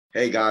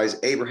Hey guys,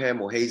 Abraham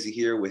Ohazy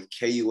here with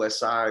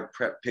KUSI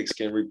Prep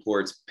Pigskin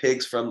Reports,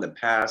 Pigs from the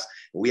Past.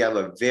 We have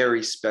a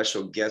very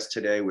special guest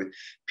today with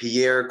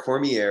Pierre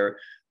Cormier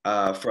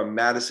from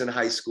Madison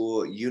High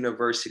School,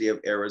 University of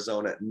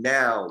Arizona,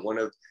 now one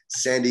of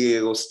San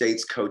Diego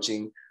State's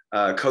coaches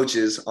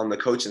on the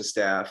coaching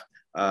staff.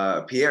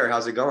 Pierre,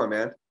 how's it going,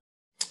 man?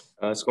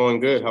 It's going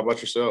good. How about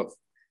yourself?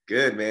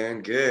 Good,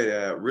 man.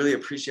 Good. Really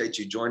appreciate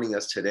you joining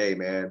us today,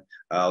 man.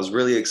 I was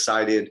really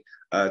excited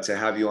to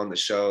have you on the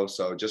show.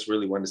 So just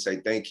really wanted to say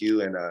thank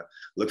you and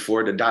look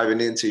forward to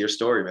diving into your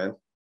story, man.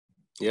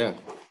 Yeah.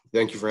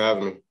 Thank you for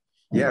having me.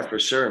 Yeah, for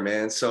sure,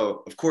 man.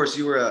 So, of course,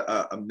 you were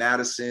a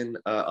Madison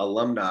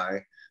alumni,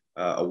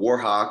 a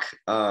Warhawk.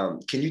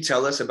 Can you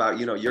tell us about,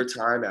 your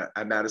time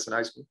at Madison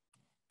High School?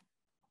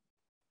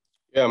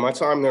 Yeah, my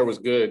time there was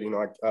good.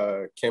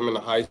 I came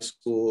into high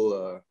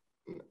school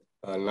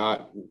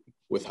not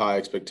with high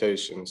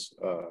expectations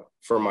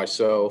for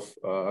myself.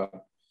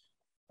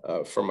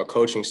 From a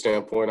coaching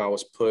standpoint, I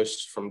was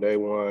pushed from day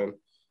one.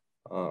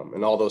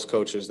 And all those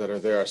coaches that are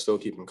there, I still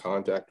keep in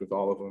contact with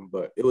all of them.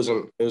 But it was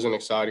an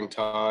exciting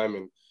time.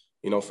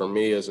 And, for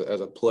me as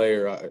a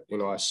player,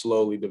 I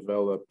slowly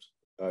developed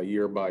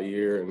year by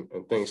year,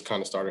 and things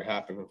kind of started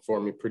happening for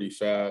me pretty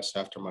fast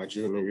after my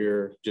junior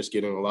year, just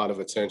getting a lot of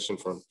attention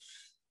from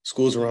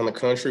schools around the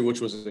country, which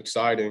was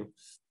exciting.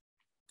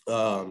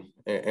 And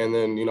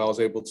then, I was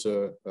able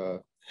to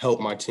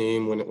help my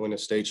team win a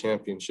state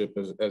championship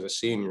as a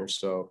senior.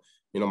 So,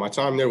 my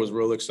time there was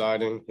real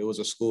exciting. It was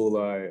a school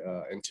I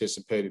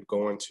anticipated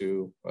going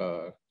to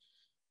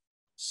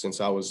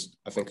since I was,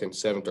 I think, in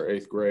 7th or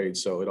 8th grade.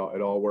 So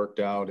it all worked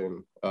out,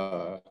 and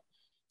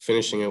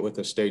finishing it with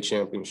a state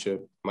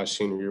championship my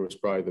senior year was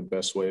probably the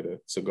best way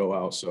to go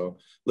out. So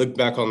look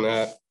back on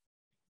that,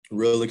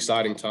 real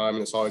exciting time,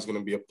 and it's always going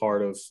to be a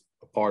part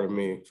of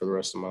me for the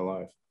rest of my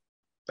life.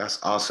 That's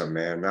awesome,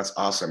 man. That's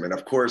awesome. And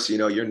of course,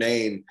 your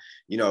name,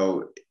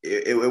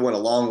 it went a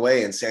long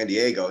way in San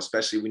Diego,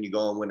 especially when you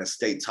go and win a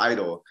state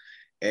title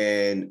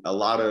and a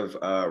lot of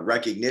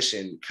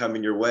recognition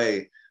coming your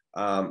way.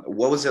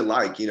 What was it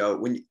like,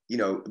 when,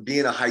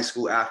 being a high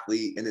school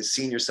athlete and then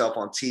seeing yourself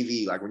on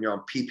TV, like when you're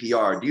on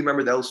PPR? Do you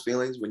remember those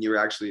feelings when you were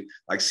actually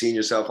like seeing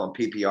yourself on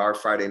PPR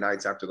Friday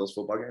nights after those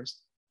football games?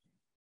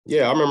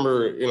 Yeah, I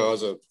remember,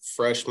 as a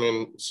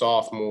freshman,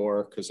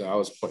 sophomore, because I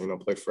was,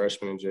 played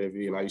freshman in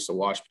JV, and I used to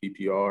watch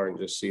PPR and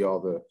just see all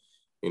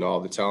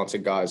the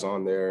talented guys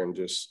on there, and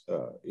just,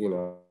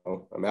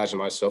 imagine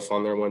myself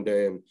on there one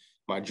day. And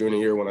my junior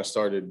year, when I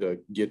started to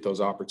get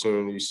those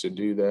opportunities to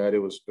do that, it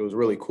was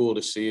really cool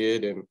to see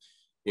it. And,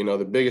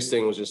 the biggest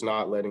thing was just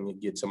not letting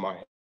it get to my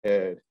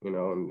head,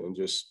 and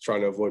just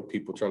trying to avoid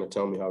people trying to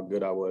tell me how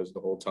good I was the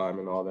whole time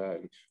and all that.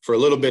 And for a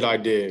little bit I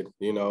did,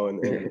 and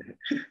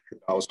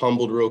I was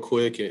humbled real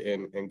quick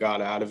and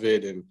got out of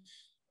it, and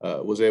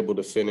was able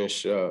to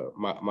finish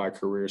my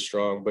career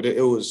strong. But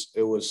it was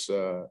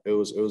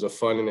a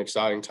fun and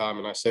exciting time.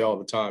 And I say all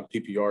the time,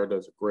 PPR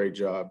does a great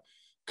job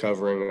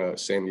covering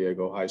San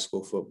Diego high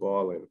school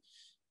football,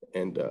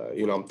 and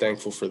I'm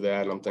thankful for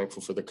that, and I'm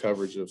thankful for the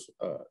coverage of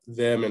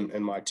them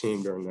and my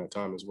team during that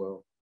time as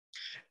well.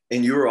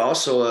 And you were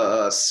also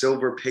a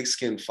silver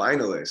pigskin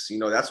finalist.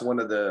 That's one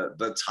of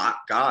the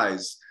top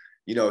guys,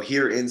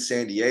 here in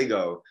San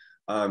Diego.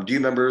 Do you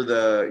remember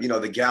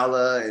the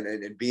gala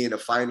and being a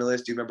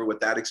finalist? Do you remember what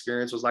that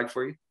experience was like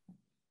for you?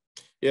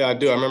 Yeah, I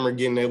do. I remember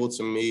getting able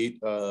to meet,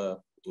 I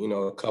knew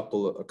a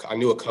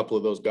couple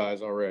of those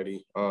guys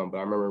already, but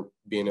I remember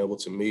being able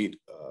to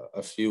meet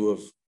a few of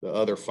the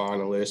other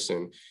finalists,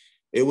 and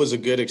it was a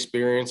good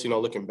experience.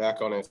 Looking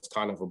back on it, it's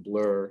kind of a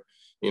blur,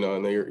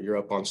 and then you're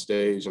up on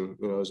stage, and,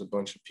 there's a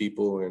bunch of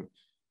people, and,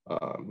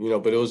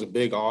 but it was a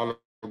big honor,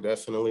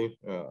 definitely.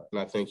 And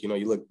I think, you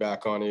look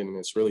back on it, and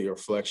it's really a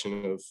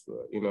reflection of,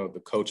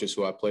 the coaches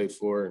who I played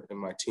for and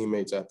my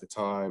teammates at the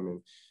time.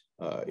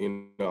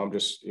 And, I'm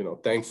just,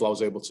 thankful I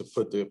was able to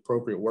put the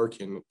appropriate work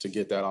in to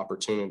get that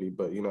opportunity.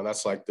 But,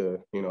 that's like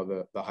the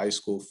high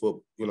school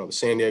football, the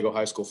San Diego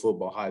high school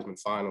football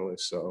Heisman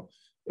finalist. So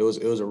it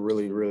was a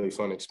really, really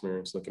fun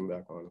experience looking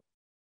back on it.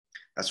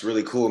 That's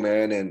really cool,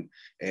 man.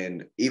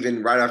 And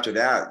even right after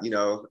that,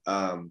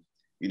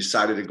 you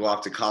decided to go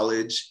off to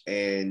college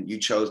and you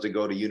chose to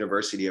go to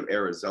University of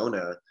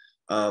Arizona.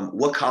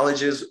 What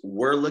colleges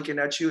were looking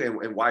at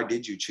you, and why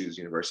did you choose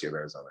University of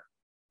Arizona?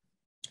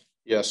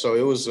 Yeah, so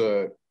it was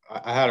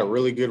I had a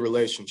really good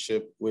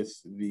relationship with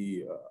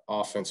the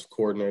offensive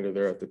coordinator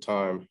there at the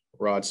time,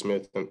 Rod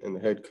Smith, and the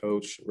head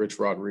coach, Rich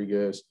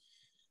Rodriguez.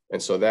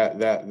 And so that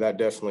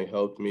definitely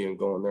helped me in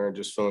going there and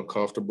just feeling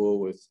comfortable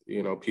with,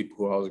 people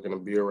who I was going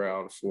to be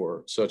around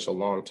for such a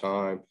long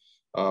time.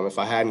 If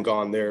I hadn't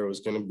gone there, it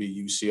was going to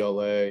be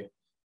UCLA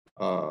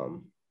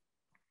or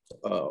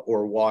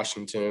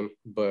Washington.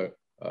 But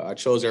I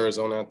chose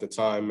Arizona at the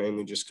time,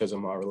 mainly just because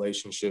of my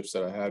relationships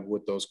that I had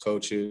with those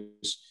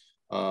coaches.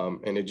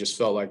 And it just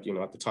felt like,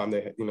 at the time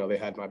they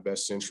had my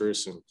best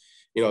interests. And,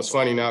 it's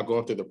funny now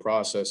going through the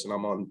process, and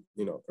I'm on,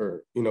 going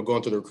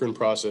through the recruiting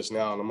process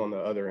now, and I'm on the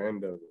other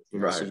end of it.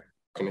 Right. So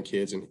to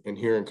kids and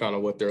hearing kind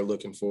of what they're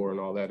looking for and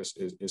all that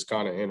is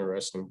kind of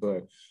interesting.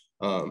 But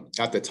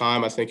at the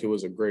time, I think it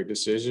was a great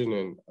decision,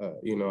 and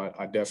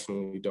I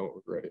definitely don't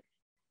regret it.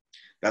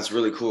 That's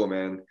really cool,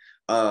 man.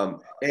 And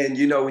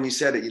when you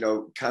said it,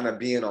 kind of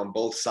being on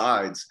both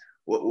sides,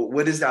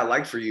 what is that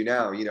like for you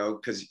now?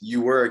 Because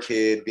you were a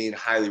kid being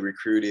highly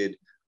recruited.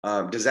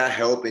 Does that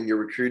help in your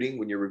recruiting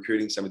when you're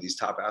recruiting some of these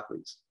top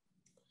athletes?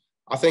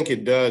 I think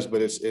it does,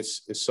 but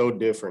it's so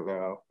different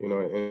now.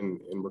 In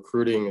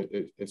recruiting,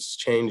 it's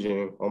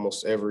changing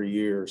almost every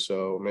year,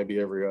 so maybe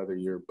every other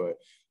year. But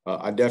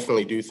I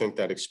definitely do think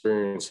that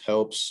experience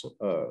helps.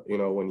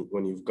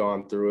 When you've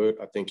gone through it,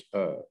 I think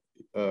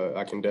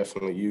I can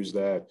definitely use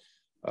that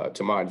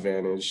to my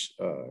advantage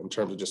in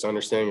terms of just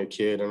understanding a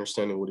kid,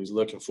 understanding what he's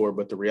looking for.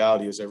 But the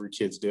reality is every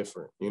kid's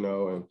different,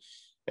 but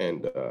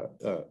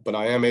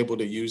I am able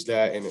to use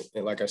that. And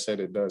like I said,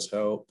 it does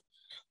help.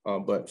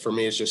 But for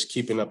me, it's just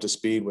keeping up to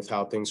speed with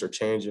how things are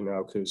changing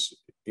now, because,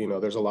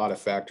 there's a lot of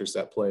factors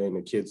that play in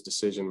the kids'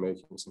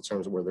 decision-making in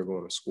terms of where they're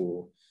going to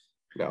school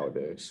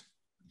nowadays.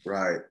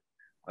 Right.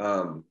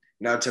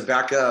 Now, to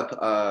back up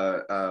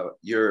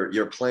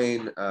your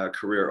playing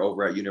career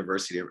over at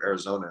University of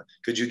Arizona,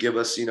 could you give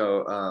us,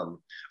 a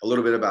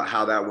little bit about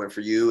how that went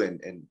for you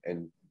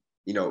and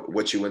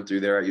what you went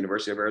through there at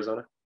University of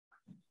Arizona?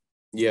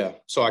 Yeah.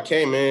 So I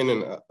came in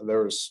and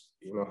there was,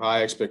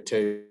 high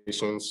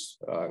expectations.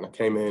 And I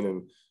came in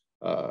and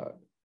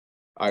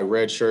I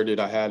redshirted.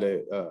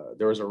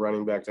 There was a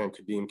running back named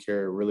Kadeem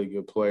Carey, a really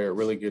good player,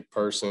 really good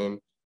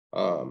person.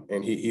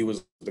 And he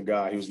was the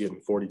guy. He was getting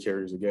 40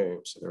 carries a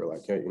game. So they were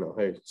like, hey,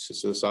 hey, sit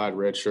to the side,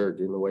 red shirt,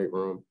 get in the weight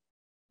room,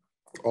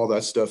 all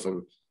that stuff.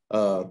 And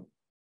so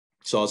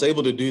I was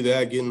able to do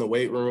that, get in the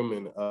weight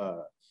room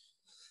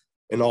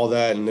and all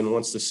that. And then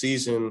once the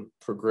season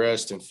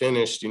progressed and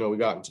finished, we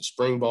got into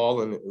spring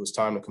ball and it was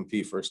time to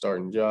compete for a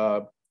starting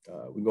job.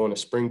 We go into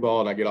spring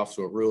ball and I get off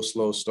to a real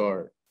slow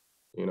start,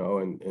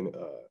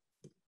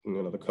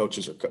 the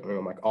coaches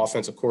are, my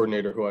offensive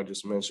coordinator, who I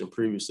just mentioned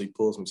previously,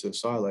 pulls me to the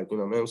side like,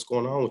 man, what's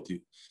going on with you?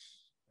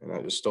 And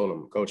I just told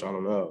him, Coach, I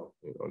don't know.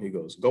 And he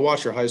goes, go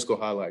watch your high school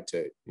highlight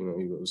tape.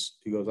 He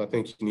goes, I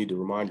think you need to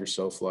remind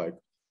yourself like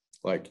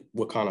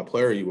what kind of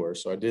player you were.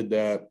 So I did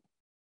that,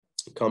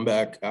 come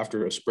back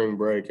after a spring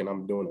break, and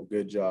I'm doing a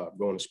good job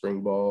going to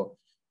spring ball.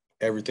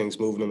 Everything's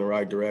moving in the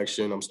right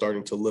direction. I'm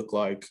starting to look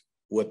like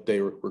what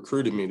they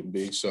recruited me to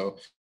be. So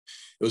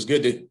it was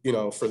good to,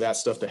 for that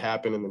stuff to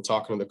happen. And then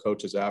talking to the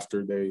coaches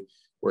after, they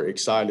were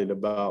excited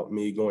about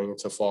me going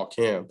into fall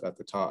camp at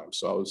the time.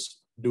 So I was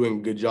doing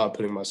a good job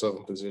putting myself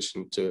in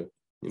position to,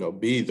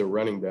 be the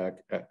running back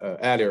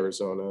at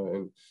Arizona.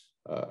 And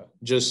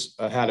just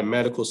had a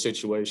medical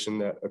situation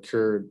that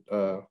occurred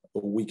a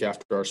week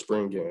after our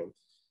spring game.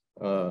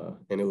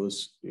 And it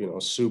was,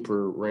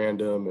 super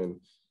random. And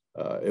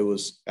it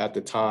was at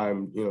the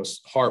time,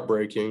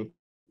 heartbreaking,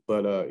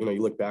 but,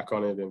 you look back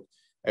on it and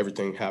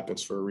everything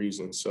happens for a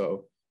reason.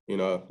 So,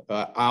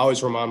 I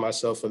always remind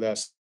myself of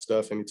that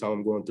stuff anytime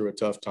I'm going through a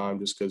tough time,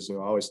 just because, I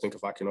always think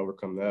if I can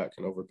overcome that, I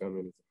can overcome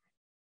anything.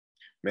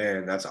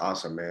 Man, that's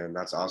awesome, man.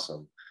 That's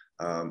awesome.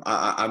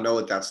 I know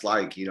what that's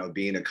like,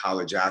 being a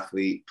college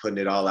athlete, putting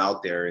it all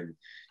out there and,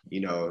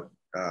 due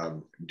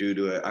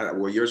to it.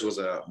 Well, yours was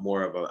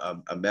more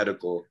of a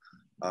medical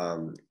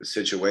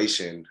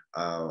situation.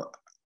 I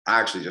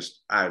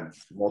had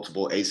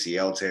multiple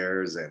ACL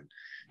tears and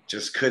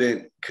just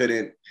couldn't,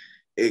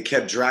 it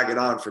kept dragging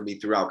on for me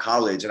throughout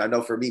college. And I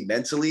know for me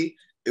mentally,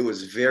 it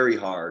was very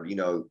hard,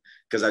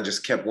 because I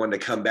just kept wanting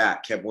to come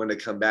back, and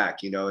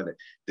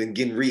then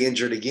getting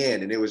re-injured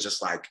again. And it was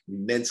just like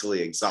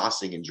mentally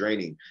exhausting and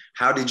draining.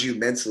 How did you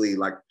mentally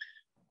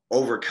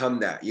overcome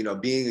that,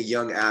 being a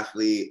young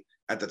athlete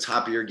at the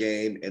top of your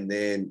game and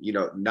then,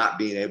 not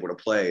being able to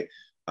play?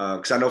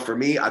 Because I know for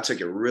me, I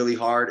took it really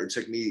hard. It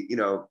took me,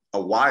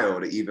 a while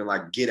to even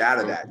get out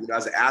of that.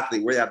 As an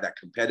athlete, we have that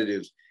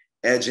competitive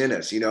edge in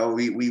us.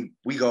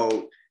 We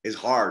go as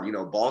hard,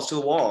 balls to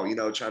the wall,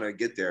 trying to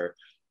get there.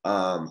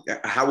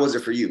 How was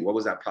it for you? What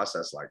was that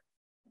process like?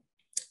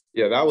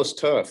 Yeah, that was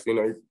tough.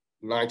 You're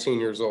 19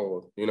 years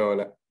old,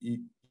 and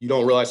you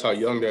don't realize how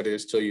young that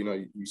is till,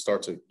 you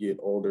start to get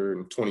older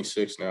and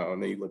 26 now.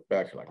 And then you look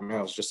back, you're like, man,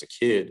 I was just a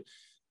kid.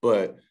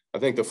 But I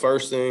think the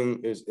first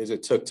thing is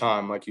it took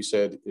time. Like you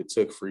said, it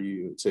took for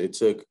you. It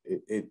took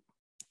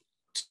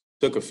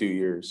a few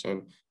years.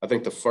 And I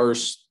think the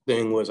first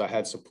thing was I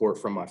had support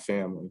from my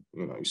family.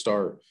 You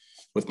start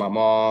with my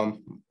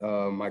mom,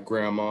 my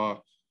grandma,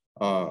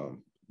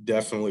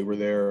 definitely were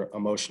there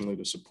emotionally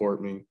to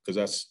support me, because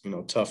that's,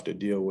 tough to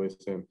deal with.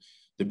 And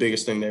the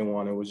biggest thing they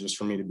wanted was just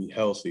for me to be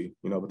healthy,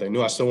 but they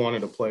knew I still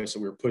wanted to play. So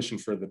we were pushing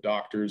for the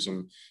doctors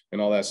and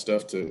all that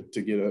stuff to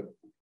get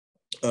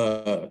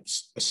a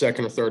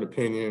second or third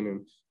opinion.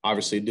 And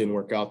obviously it didn't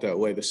work out that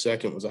way. The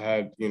second was I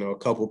had, a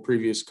couple of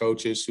previous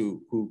coaches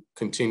who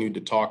continued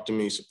to talk to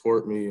me,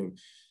 support me, and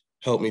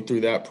help me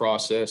through that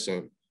process.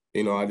 And,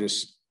 I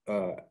just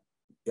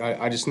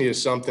I just needed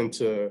something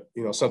to,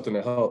 something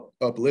to help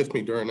uplift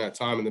me during that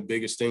time. And the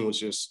biggest thing was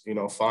just,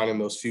 finding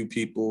those few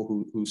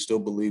people who still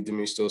believed in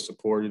me, still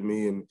supported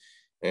me. And,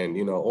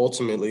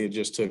 ultimately it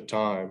just took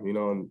time,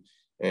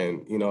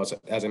 and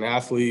as an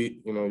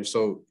athlete, you're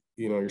so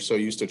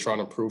used to trying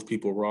to prove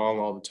people wrong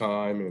all the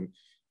time.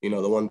 And,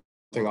 the one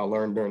thing I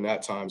learned during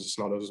that time is it's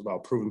not always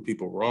about proving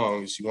people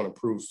wrong. It's you want to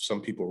prove some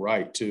people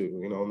right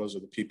too, and those are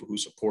the people who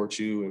support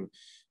you.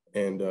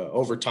 And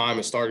over time,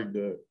 it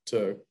started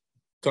to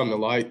come to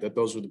light that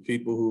those were the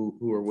people who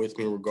were with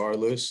me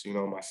regardless,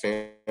 my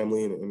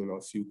family and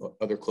a few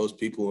other close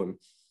people. And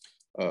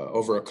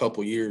over a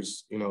couple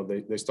years,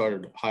 they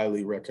started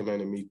highly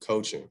recommending me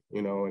coaching,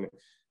 and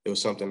it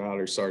was something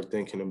I started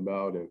thinking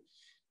about, and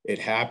it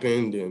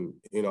happened. And,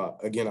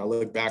 again, I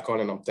look back on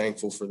it and I'm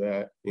thankful for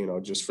that,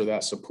 just for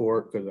that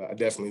support, because I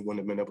definitely wouldn't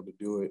have been able to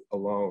do it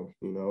alone,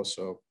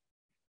 so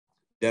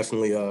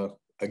definitely,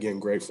 again,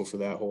 grateful for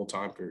that whole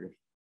time period.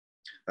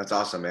 That's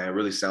awesome, man. It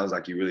really sounds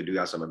like you really do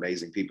have some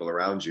amazing people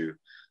around you,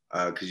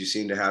 because you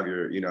seem to have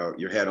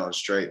your head on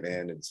straight,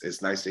 man.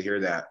 It's nice to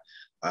hear that,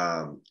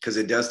 because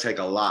it does take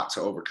a lot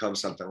to overcome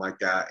something like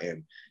that.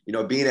 And,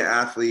 being an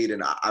athlete,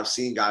 and I've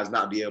seen guys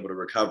not be able to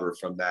recover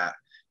from that,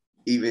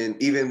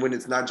 even when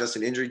it's not just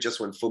an injury, just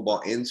when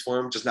football ends for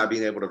them, just not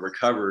being able to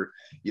recover,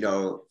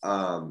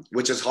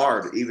 which is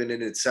hard even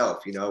in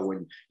itself,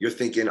 when you're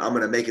thinking, I'm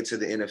going to make it to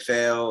the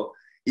NFL,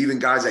 even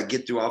guys that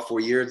get through all 4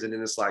 years. And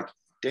then it's like,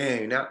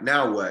 dang,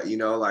 now what?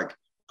 Like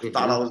I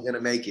thought I was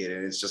gonna make it,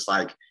 and it's just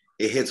like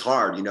it hits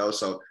hard,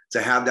 So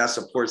to have that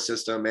support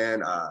system,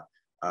 man,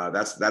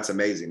 that's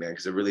amazing, man,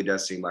 because it really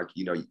does seem like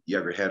you have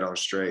your head on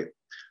straight.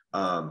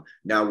 Now,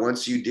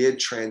 once you did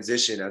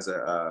transition as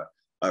a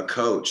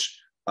coach,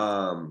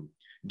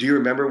 do you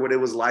remember what it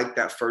was like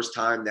that first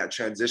time, that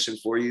transition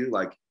for you,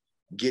 like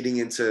getting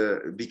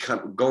into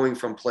going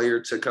from player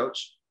to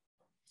coach?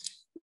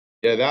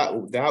 Yeah,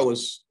 that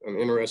was an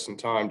interesting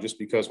time, just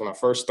because when I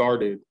first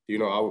started, there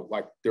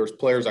was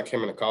players I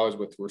came into college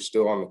with who were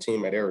still on the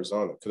team at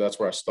Arizona, because that's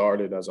where I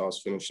started as I was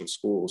finishing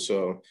school.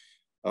 So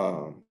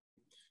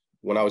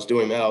when I was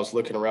doing that, I was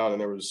looking around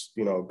and there was,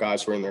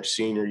 guys who were in their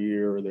senior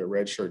year or their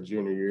redshirt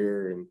junior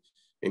year. And,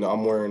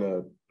 I'm wearing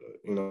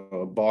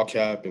a ball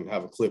cap and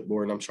have a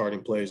clipboard and I'm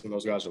charting plays, and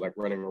those guys are like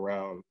running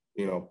around,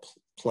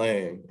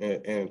 playing.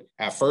 And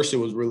at first it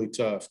was really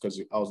tough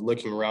because I was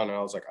looking around and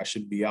I was like, I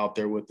should be out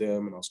there with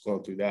them. And I was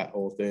going through that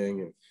whole thing.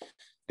 And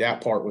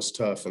that part was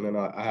tough. And then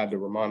I had to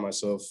remind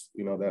myself,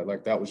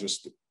 that was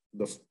just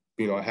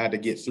I had to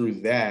get through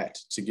that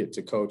to get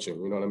to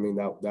coaching. You know what I mean?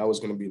 That was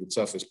going to be the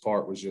toughest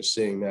part, was just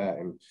seeing that.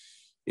 And,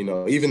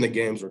 even the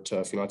games were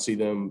tough. I'd see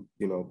them,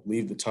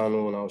 leave the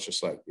tunnel, and I was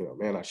just like,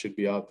 man, I should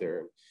be out there.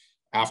 And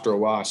after a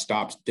while, I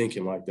stopped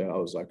thinking like that. I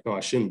was like, no, I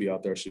shouldn't be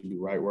out there. I should be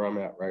right where I'm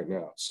at right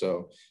now.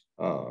 So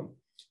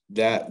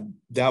that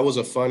was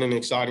a fun and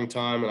exciting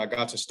time. And I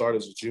got to start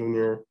as a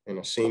junior and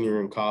a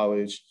senior in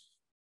college,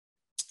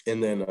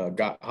 and then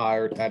got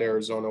hired at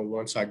Arizona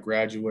once I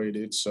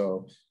graduated.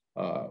 So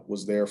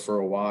was there for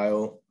a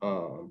while,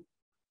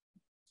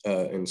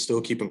 and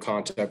still keep in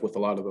contact with a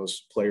lot of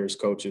those players,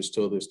 coaches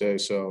till this day.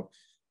 So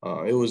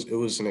it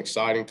was an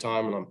exciting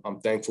time, and I'm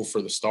thankful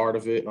for the start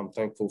of it. I'm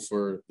thankful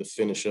for the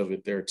finish of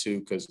it there too,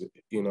 because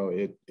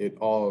it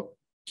all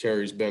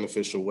carries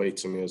beneficial weight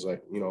to me as I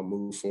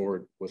move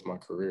forward with my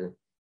career.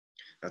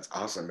 That's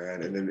awesome,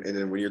 man. And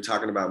then when you're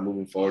talking about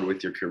moving forward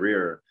with your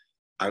career,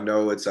 I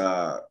know it's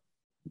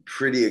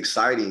pretty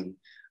exciting.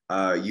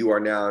 You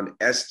are now an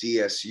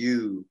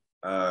SDSU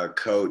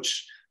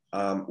coach.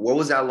 What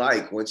was that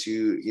like once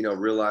you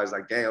realized,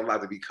 like, dang, I'm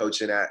about to be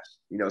coaching at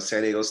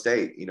San Diego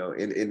State,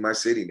 in my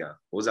city now?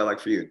 What was that like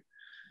for you?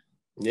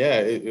 Yeah,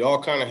 it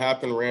all kind of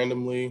happened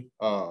randomly.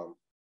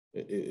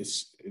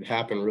 It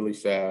happened really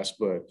fast,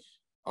 but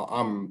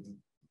I'm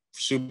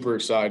super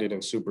excited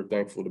and super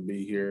thankful to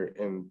be here.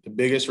 And the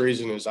biggest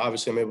reason is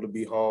obviously I'm able to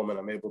be home and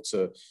I'm able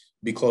to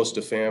be close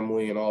to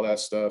family and all that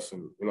stuff.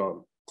 And,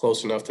 I'm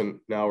close enough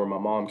to now where my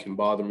mom can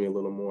bother me a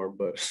little more.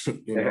 But,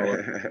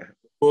 the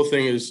cool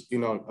thing is,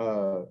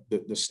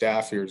 the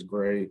staff here is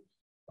great.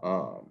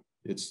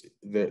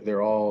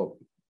 They're all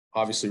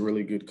obviously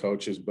really good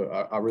coaches, but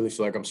I really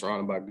feel like I'm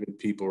surrounded by good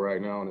people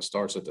right now. And it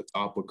starts at the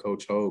top with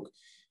Coach Hoke.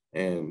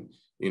 And,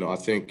 I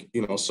think,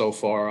 so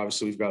far,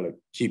 obviously we've got to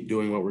keep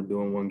doing what we're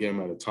doing one game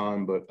at a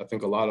time. But I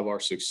think a lot of our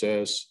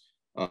success,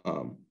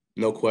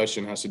 no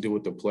question, has to do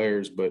with the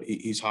players. But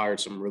he's hired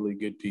some really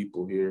good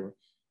people here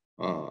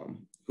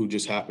who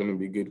just happen to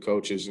be good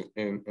coaches.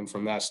 And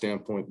from that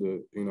standpoint,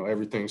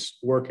 everything's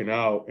working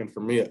out. And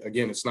for me,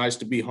 again, it's nice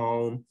to be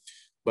home,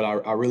 but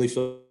I really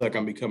feel like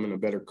I'm becoming a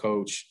better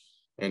coach.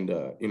 And,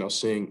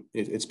 seeing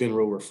it's been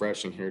real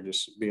refreshing here,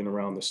 just being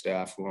around the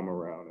staff who I'm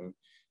around.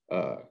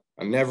 And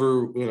I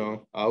never,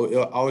 I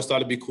always thought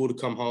it'd be cool to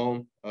come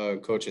home,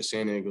 coach at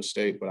San Diego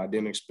State, but I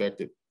didn't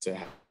expect it to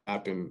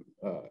happen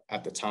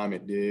at the time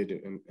it did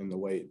and the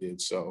way it did.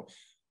 So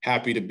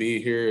happy to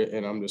be here.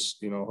 And I'm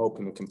just,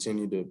 hoping to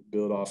continue to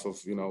build off of,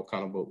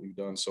 kind of what we've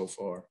done so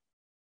far.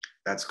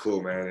 That's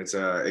cool, man. It's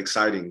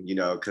exciting, you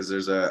know, because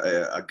there's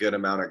a good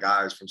amount of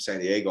guys from San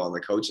Diego on the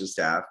coaching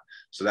staff.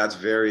 So that's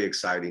very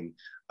exciting.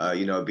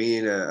 You know,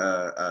 being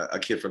a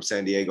kid from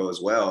San Diego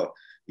as well,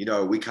 you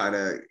know, we kind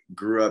of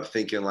grew up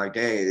thinking like,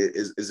 dang,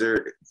 is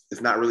there,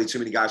 it's not really too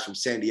many guys from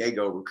San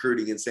Diego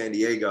recruiting in San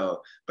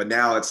Diego. But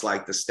now it's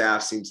like the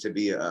staff seems to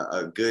be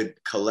a good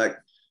collect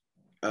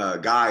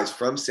guys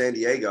from San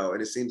Diego.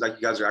 And it seems like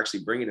you guys are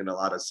actually bringing in a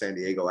lot of San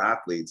Diego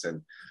athletes.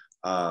 And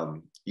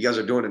you guys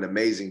are doing an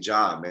amazing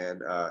job,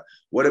 man.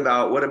 What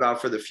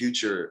about for the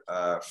future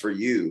for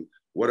you?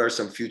 What are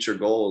some future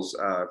goals,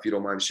 if you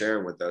don't mind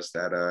sharing with us,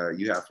 that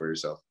you have for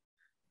yourself?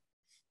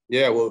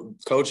 Yeah, well,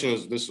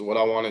 coaching this is what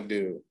I want to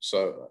do.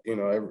 So,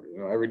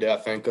 every day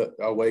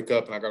I wake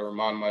up and I got to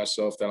remind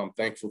myself that I'm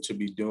thankful to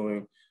be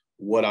doing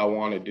what I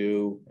want to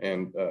do.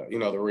 And,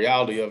 the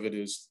reality of it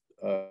is,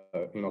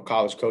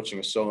 college coaching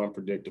is so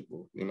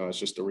unpredictable. It's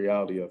just the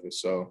reality of it.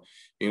 So,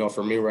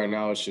 for me right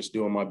now, it's just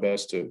doing my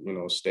best to,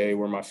 stay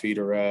where my feet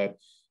are at,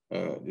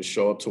 just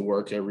show up to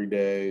work every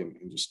day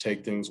and just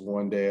take things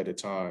one day at a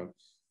time.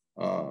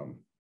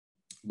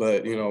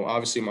 But,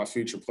 obviously my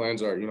future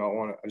plans are,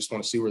 I just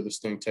want to see where this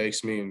thing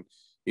takes me and,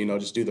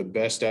 just do the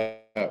best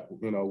at,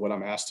 what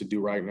I'm asked to do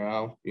right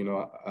now.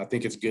 I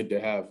think it's good to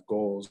have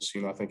goals.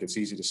 I think it's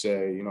easy to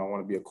say, I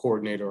want to be a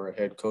coordinator or a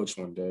head coach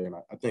one day. And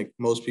I think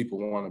most people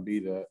want to be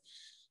that.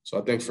 So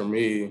I think for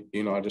me,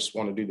 I just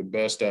want to do the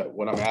best at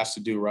what I'm asked to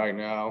do right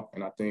now.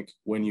 And I think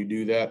when you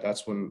do that,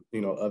 that's when,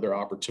 other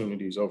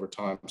opportunities over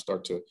time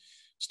start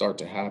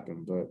to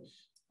happen. But,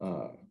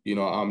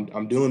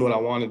 I'm doing what I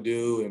want to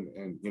do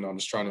and I'm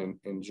just trying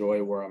to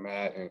enjoy where I'm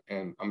at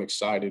and I'm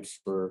excited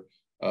for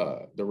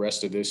the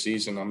rest of this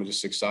season. I'm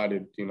just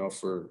excited,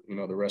 for,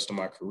 the rest of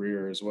my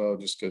career as well,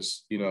 just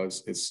because,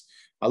 it's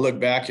I look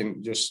back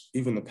and just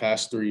even the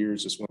past 3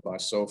 years just went by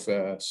so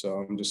fast. So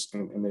I'm just,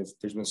 and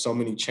there's been so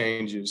many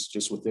changes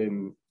just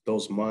within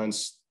those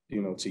months,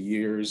 to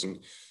years.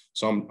 And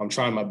so I'm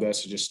trying my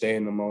best to just stay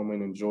in the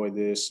moment, enjoy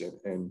this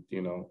and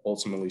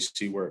ultimately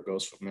see where it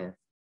goes from there.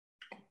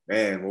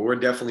 Man, well, we're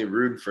definitely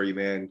rooting for you,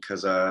 man,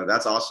 because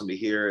that's awesome to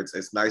hear.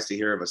 It's nice to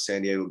hear of a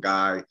San Diego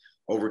guy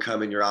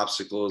overcoming your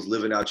obstacles,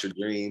 living out your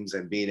dreams,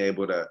 and being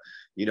able to,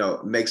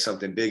 make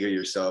something big of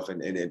yourself.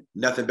 And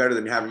nothing better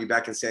than having you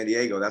back in San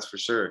Diego, that's for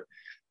sure.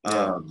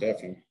 Yeah,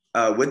 definitely.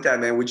 With that,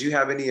 man, would you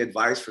have any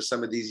advice for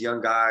some of these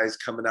young guys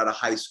coming out of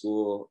high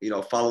school,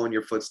 following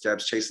your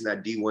footsteps, chasing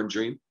that D1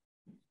 dream?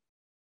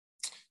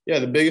 Yeah,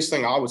 the biggest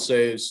thing I would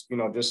say is,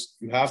 just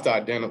you have to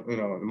identify,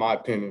 in my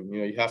opinion,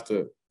 you have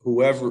to,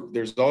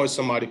 there's always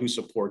somebody who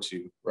supports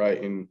you,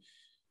 right?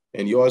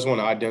 And you always want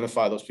to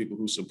identify those people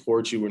who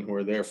support you and who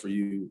are there for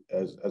you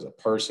as a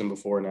person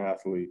before an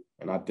athlete.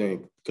 And I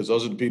think because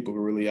those are the people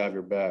who really have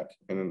your back.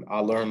 And I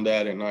learned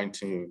that at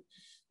 19.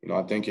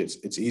 I think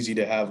it's easy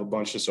to have a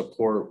bunch of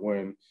support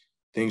when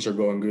things are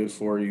going good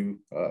for you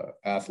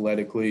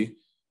athletically.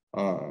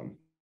 And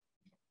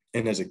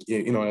as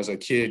a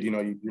kid,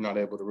 you're not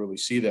able to really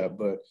see that,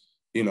 but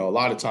a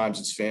lot of times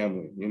it's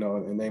family,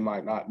 and they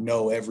might not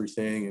know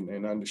everything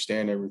and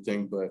understand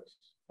everything, but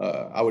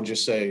I would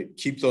just say,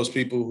 keep those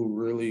people who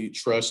really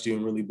trust you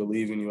and really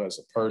believe in you as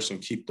a person,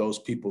 keep those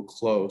people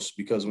close,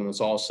 because when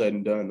it's all said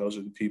and done, those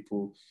are the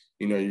people,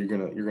 you're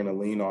going to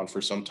lean on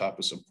for some type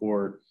of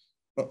support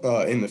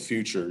in the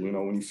future,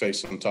 when you face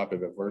some type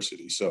of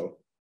adversity. So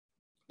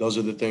those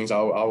are the things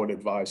I would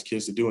advise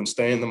kids to do and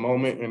stay in the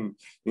moment and,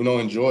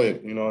 enjoy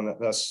it, and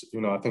that's,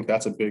 I think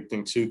that's a big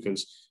thing too,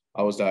 because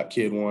I was that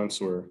kid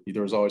once where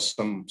there was always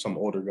some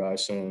older guy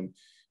saying,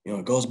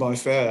 it goes by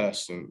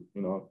fast. And,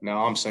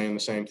 now I'm saying the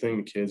same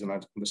thing to kids. And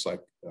I'm just like,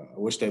 I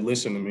wish they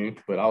listened to me,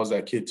 but I was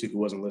that kid too who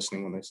wasn't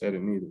listening when they said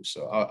it neither.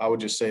 So I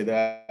would just say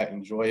that,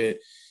 enjoy it,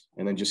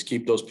 and then just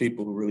keep those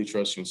people who really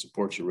trust you and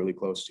support you really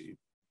close to you.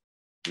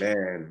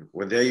 Man,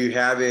 well, there you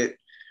have it.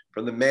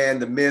 From the man,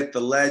 the myth, the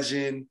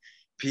legend,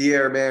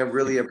 Pierre, man,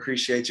 really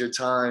appreciate your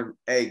time.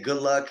 Hey,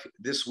 good luck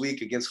this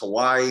week against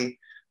Hawaii.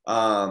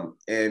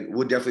 And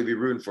we'll definitely be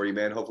rooting for you,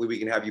 man. Hopefully we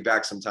can have you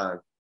back sometime.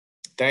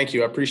 Thank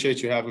you. I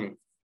appreciate you having me.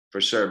 For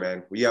sure,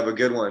 man. Well, you have a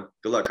good one.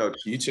 Good luck, coach.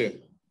 You too.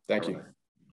 Thank you.